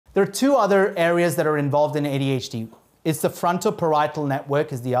There are two other areas that are involved in ADHD. It's the frontoparietal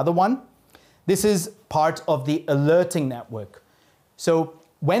network is the other one. This is part of the alerting network. So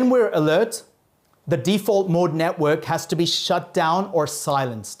when we're alert, the default mode network has to be shut down or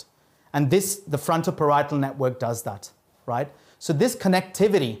silenced. And the frontoparietal network does that, right? So this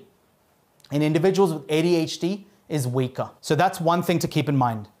connectivity in individuals with ADHD is weaker. So that's one thing to keep in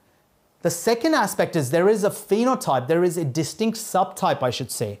mind. The second aspect is there is a phenotype, there is a distinct subtype, I should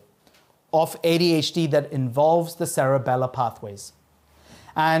say, of ADHD that involves the cerebellar pathways.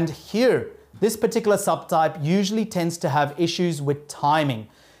 And here, this particular subtype usually tends to have issues with timing.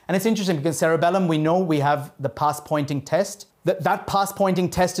 And it's interesting because cerebellum, we know we have the pass-pointing test. That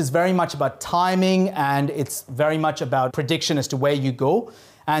pass-pointing test is very much about timing, and it's very much about prediction as to where you go.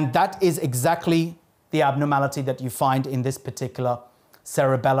 And that is exactly the abnormality that you find in this particular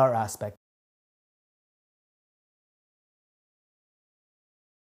cerebellar aspect.